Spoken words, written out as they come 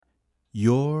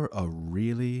"You're a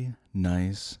really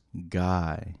nice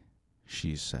guy,"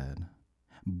 she said,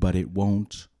 "but it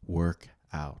won't work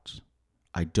out.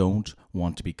 I don't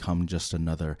want to become just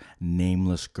another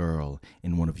nameless girl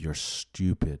in one of your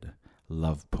stupid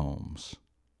love poems."